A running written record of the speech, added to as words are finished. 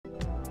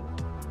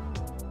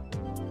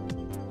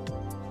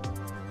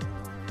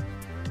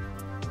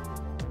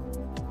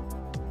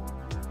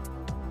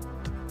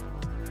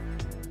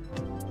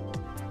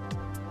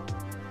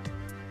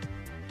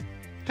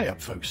Hey up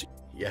folks,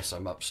 yes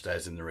I'm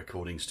upstairs in the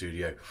recording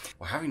studio.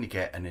 We're having to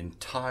get an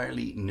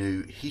entirely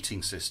new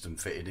heating system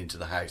fitted into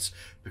the house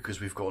because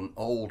we've got an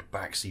old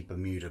Baxi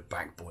Bemuda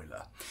back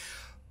boiler.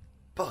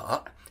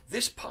 But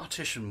this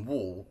partition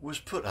wall was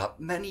put up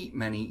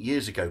many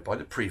years ago by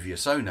the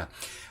previous owner,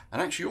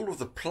 and actually all of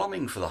the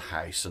plumbing for the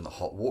house and the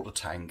hot water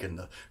tank and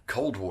the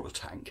cold water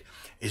tank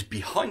is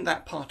behind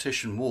that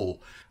partition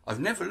wall. I've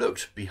never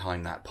looked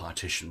behind that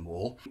partition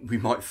wall. We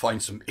might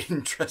find some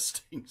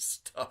interesting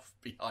stuff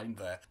behind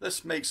there.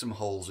 Let's make some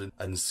holes in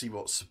and see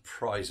what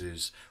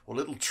surprises or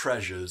little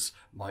treasures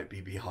might be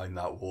behind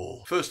that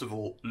wall. First of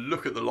all,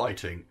 look at the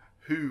lighting.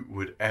 Who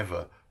would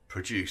ever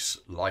produce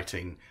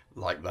lighting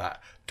like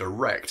that?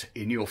 Direct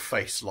in your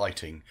face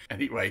lighting.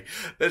 Anyway,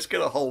 let's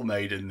get a hole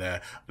made in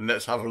there and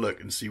let's have a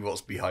look and see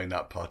what's behind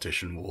that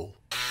partition wall.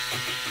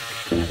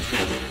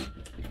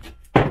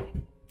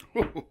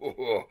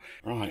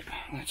 Right,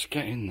 let's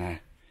get in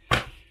there.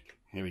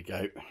 Here we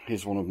go.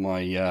 Here's one of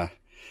my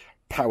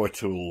power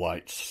tool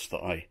lights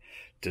that I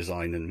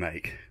design and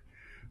make.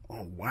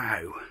 Oh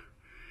wow,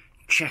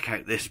 check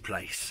out this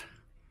place.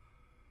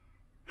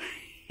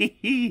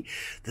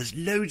 There's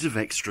loads of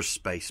extra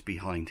space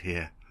behind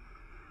here.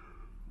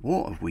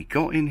 What have we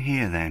got in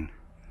here then?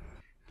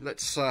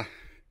 Let's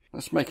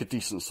make a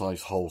decent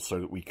sized hole so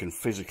that we can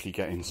physically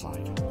get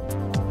inside.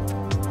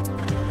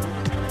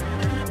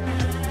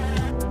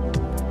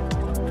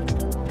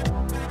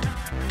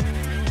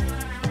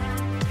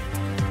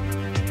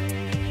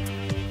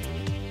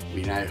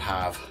 We now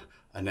have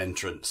an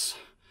entrance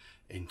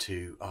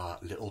into our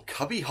little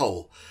cubby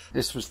hole.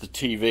 This was the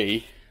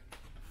TV.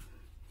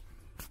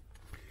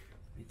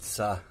 It's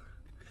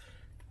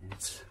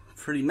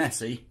pretty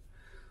messy.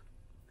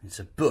 It's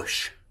a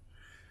bush.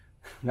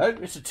 No,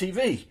 it's a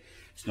TV.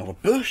 It's not a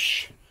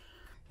bush.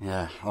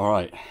 Yeah,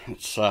 alright.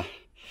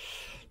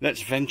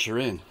 Let's venture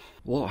in.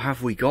 What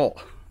have we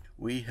got?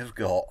 We have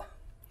got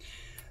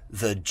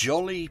the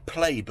Jolly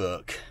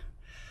Playbook.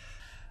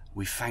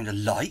 We found a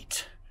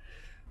light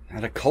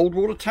and a cold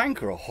water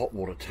tank or a hot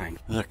water tank.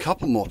 There's a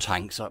couple more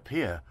tanks up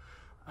here.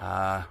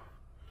 A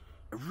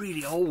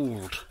really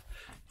old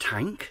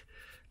tank.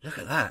 Look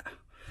at that.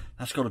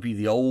 That's got to be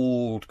the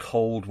old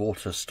cold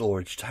water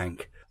storage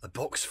tank. A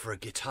box for a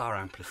guitar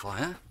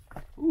amplifier.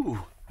 Ooh,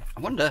 I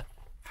wonder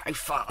how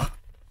far.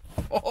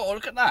 Oh,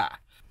 look at that.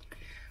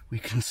 We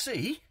can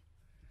see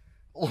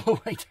all the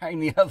way down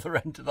the other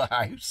end of the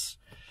house.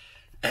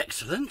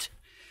 Excellent.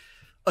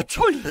 A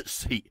toilet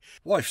seat.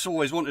 Wife's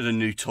always wanted a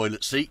new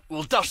toilet seat.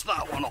 We'll dust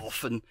that one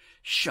off and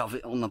shove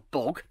it on the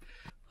bog.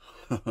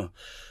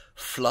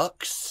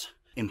 Flux.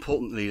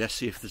 Importantly, let's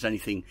see if there's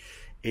anything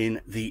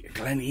in the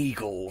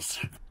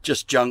Gleneagles.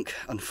 Just junk,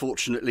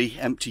 unfortunately.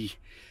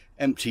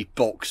 Empty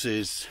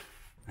boxes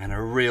and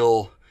a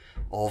reel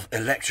of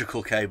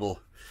electrical cable.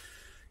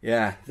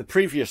 Yeah, the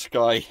previous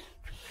guy,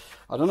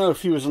 I don't know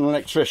if he was an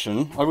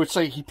electrician. I would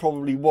say he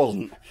probably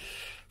wasn't,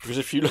 because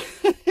if you look,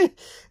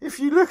 if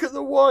you look at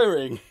the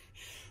wiring,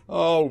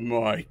 oh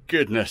my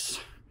goodness.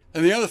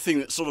 And the other thing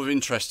that sort of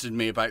interested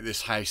me about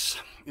this house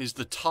is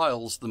the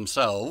tiles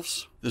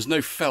themselves. There's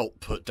no felt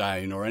put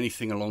down or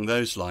anything along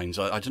those lines.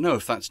 I don't know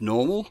if that's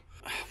normal.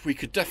 We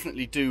could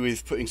definitely do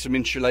with putting some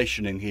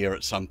insulation in here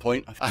at some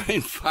point. And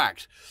in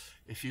fact,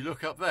 if you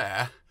look up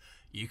there,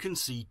 you can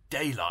see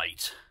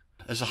daylight.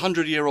 There's a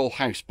 100-year-old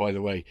house, by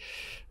the way,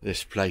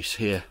 this place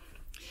here.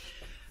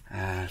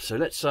 So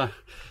let's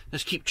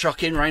keep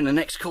trucking round the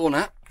next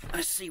corner.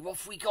 Let's see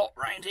what we got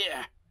round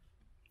here.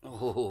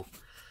 Oh,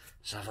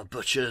 let's have a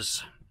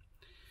butcher's.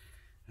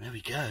 There we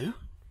go.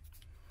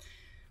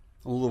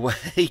 All the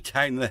way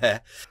down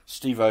there,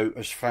 Steve-O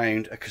has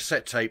found a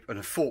cassette tape and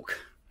a fork.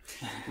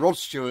 Rod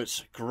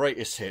Stewart's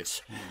greatest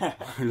hits.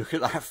 Look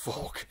at that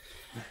fork.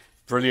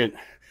 Brilliant.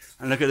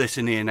 And look at this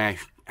in here now.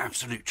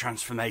 Absolute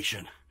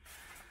transformation.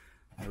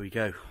 There we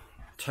go.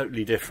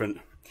 Totally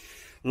different.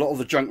 A lot of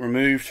the junk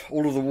removed.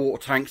 All of the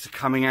water tanks are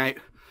coming out.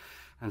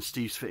 And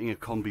Steve's fitting a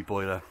combi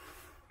boiler.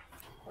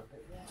 A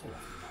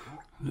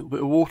little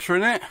bit of water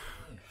in it.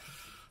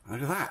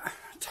 Look at that.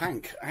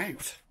 Tank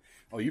out.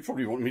 Oh, you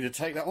probably wanted me to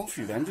take that off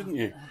you then, didn't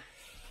you?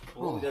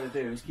 What we're going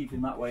to do is keep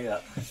him that way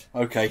up.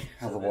 Okay,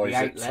 So otherwise the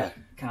outlet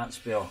can't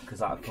spill, because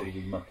that would probably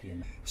be mucky.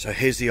 So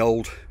here's the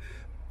old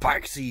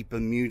Baxi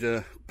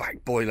Bemuda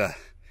back boiler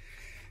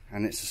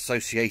and its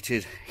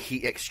associated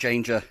heat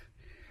exchanger.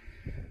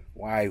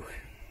 Wow.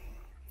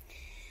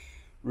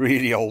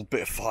 Really old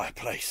bit of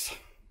fireplace.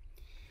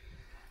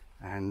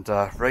 And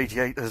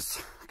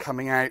radiators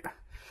coming out.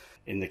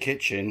 In the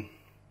kitchen,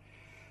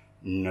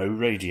 no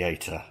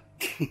radiator.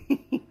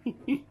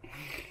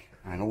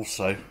 And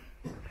also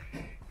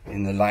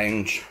in the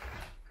lounge,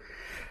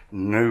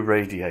 no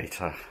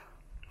radiator.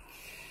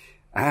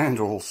 And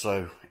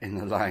also in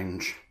the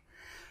lounge,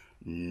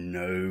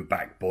 no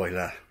back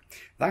boiler.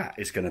 That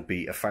is going to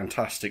be a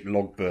fantastic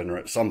log burner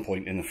at some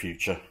point in the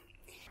future.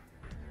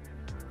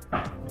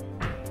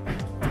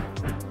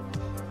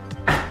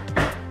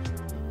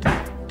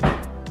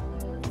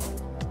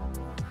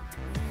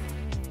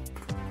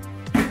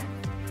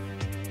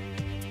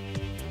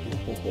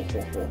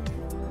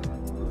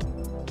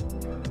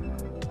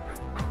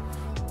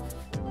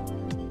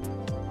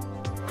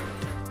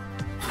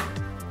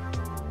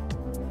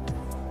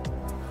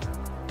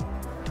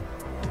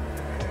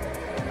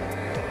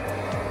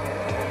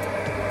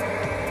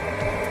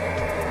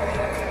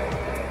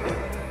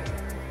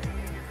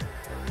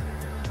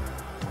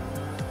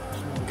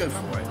 Go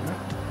for it.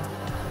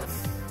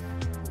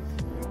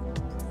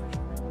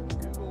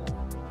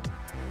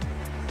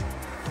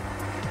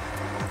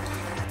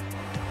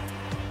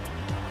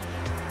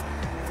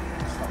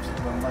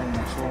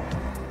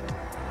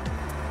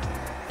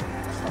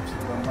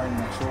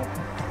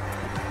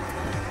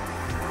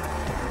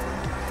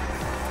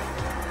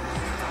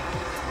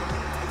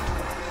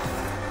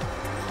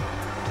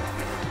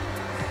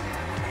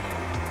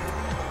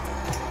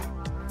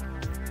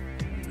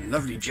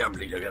 Lovely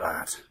jubbly, look at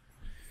that.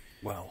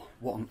 Well,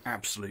 what an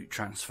absolute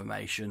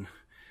transformation.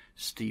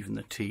 Steve and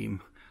the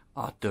team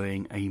are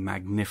doing a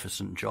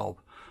magnificent job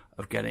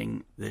of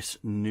getting this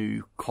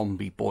new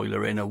combi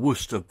boiler in, a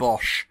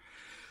Worcester-Bosch.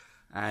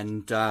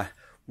 And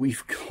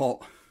we've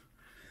got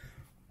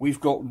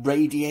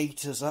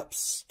radiators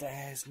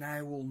upstairs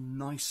now, all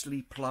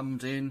nicely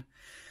plumbed in.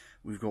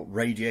 We've got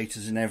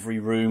radiators in every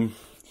room.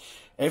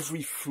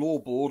 Every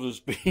floorboard has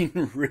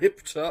been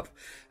ripped up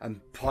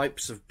and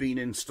pipes have been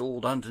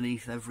installed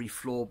underneath every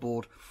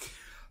floorboard.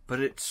 But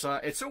it's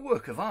a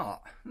work of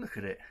art. Look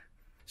at it.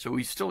 So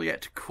we've still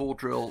yet to core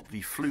drill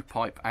the flue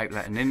pipe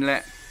outlet and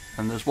inlet,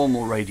 and there's one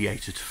more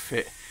radiator to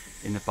fit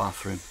in the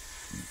bathroom.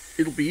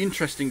 It'll be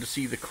interesting to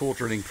see the core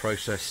drilling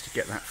process to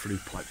get that flue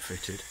pipe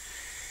fitted.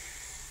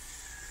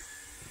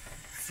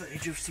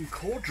 Footage of some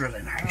core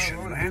drilling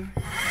action, man.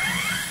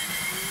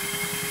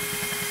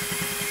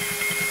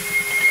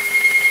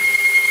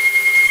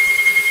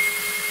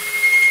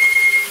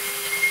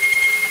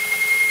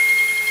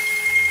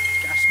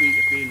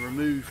 Meter being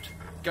removed,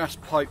 gas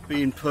pipe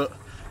being put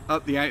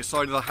up the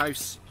outside of the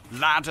house,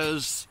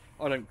 ladders.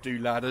 I don't do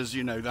ladders,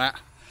 you know that.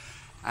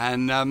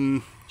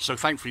 And so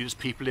thankfully there's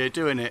people here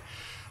doing it.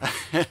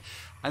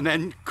 And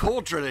then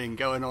core drilling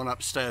going on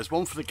upstairs,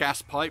 one for the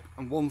gas pipe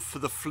and one for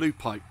the flue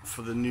pipe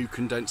for the new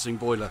condensing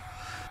boiler.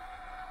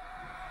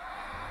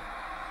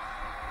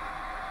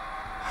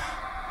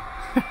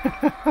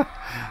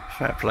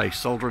 Fair play,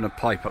 soldering a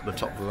pipe up the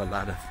top of a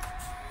ladder.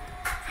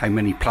 How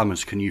many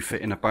plumbers can you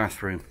fit in a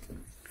bathroom?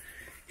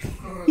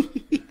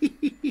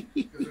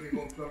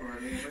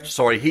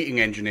 Sorry, heating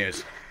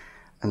engineers.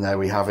 And there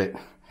we have it,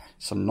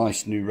 some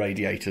nice new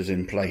radiators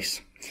in place.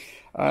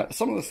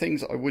 Some of the things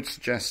that I would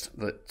suggest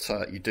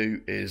that you do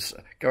is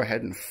go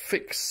ahead and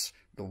fix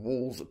the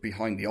walls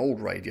behind the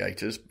old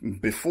radiators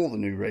before the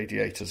new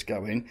radiators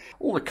go in.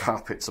 All the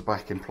carpets are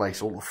back in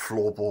place, all the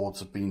floorboards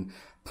have been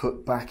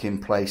put back in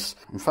place.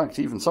 In fact,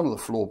 even some of the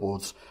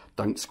floorboards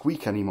don't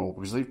squeak anymore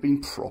because they've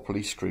been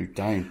properly screwed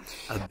down.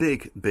 A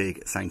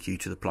big thank you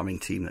to the plumbing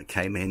team that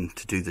came in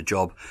to do the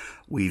job.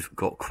 We've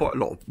got quite a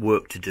lot of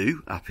work to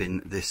do up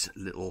in this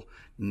little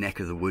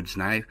neck of the woods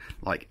now,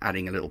 like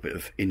adding a little bit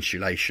of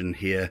insulation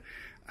here,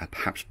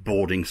 perhaps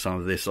boarding some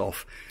of this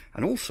off,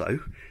 and also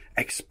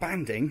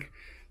expanding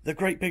the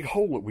great big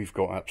hole that we've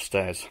got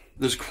upstairs.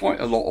 There's quite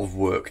a lot of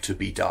work to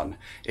be done.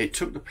 It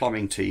took the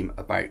plumbing team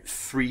about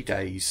 3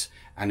 days,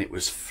 and it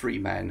was 3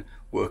 men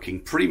working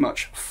pretty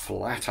much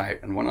flat out.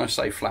 And when I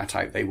say flat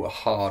out, they were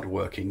hard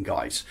working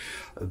guys.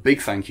 A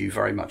big thank you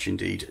very much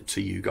indeed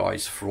to you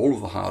guys for all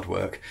of the hard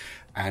work,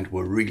 and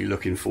we're really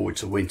looking forward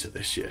to winter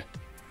this year.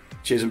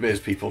 Cheers and beers,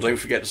 people. Don't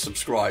forget to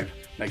subscribe.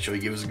 Make sure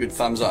you give us a good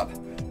thumbs up.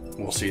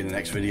 We'll see you in the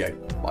next video.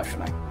 Bye for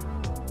now.